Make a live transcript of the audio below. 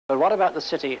But what about the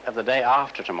city of the day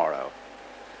after tomorrow,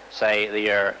 say the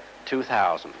year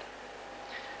 2000?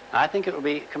 I think it will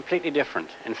be completely different.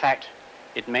 In fact,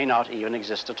 it may not even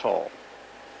exist at all.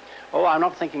 Oh, I'm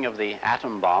not thinking of the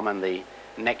atom bomb and the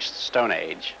next Stone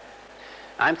Age.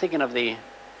 I'm thinking of the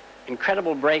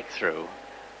incredible breakthrough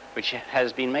which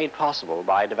has been made possible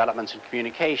by developments in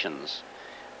communications,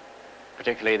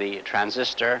 particularly the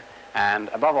transistor and,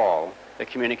 above all, the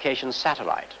communications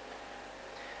satellite.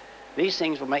 These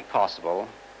things will make possible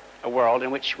a world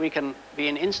in which we can be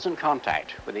in instant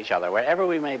contact with each other, wherever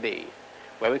we may be,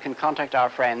 where we can contact our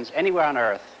friends anywhere on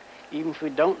Earth, even if we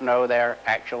don't know their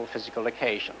actual physical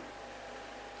location.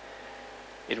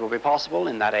 It will be possible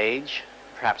in that age,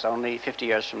 perhaps only 50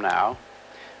 years from now,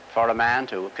 for a man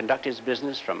to conduct his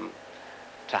business from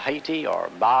Tahiti or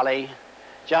Bali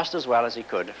just as well as he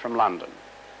could from London.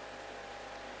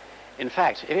 In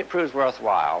fact, if it proves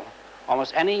worthwhile,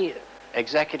 almost any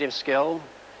executive skill,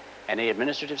 any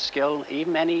administrative skill,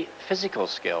 even any physical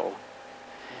skill,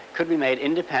 could be made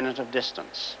independent of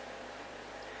distance.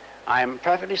 I am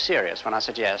perfectly serious when I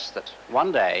suggest that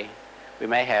one day we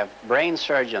may have brain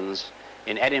surgeons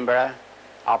in Edinburgh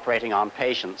operating on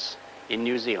patients in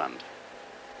New Zealand.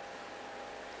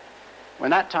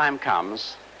 When that time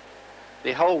comes,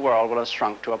 the whole world will have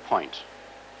shrunk to a point,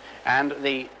 and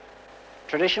the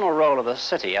traditional role of the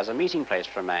city as a meeting place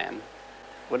for man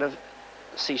would have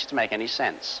ceased to make any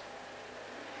sense.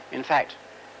 In fact,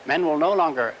 men will no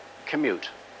longer commute,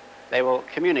 they will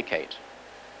communicate.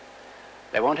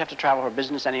 They won't have to travel for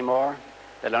business anymore,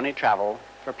 they'll only travel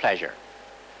for pleasure.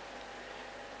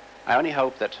 I only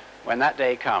hope that when that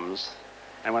day comes,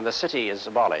 and when the city is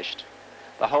abolished,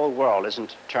 the whole world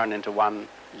isn't turned into one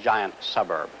giant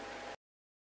suburb.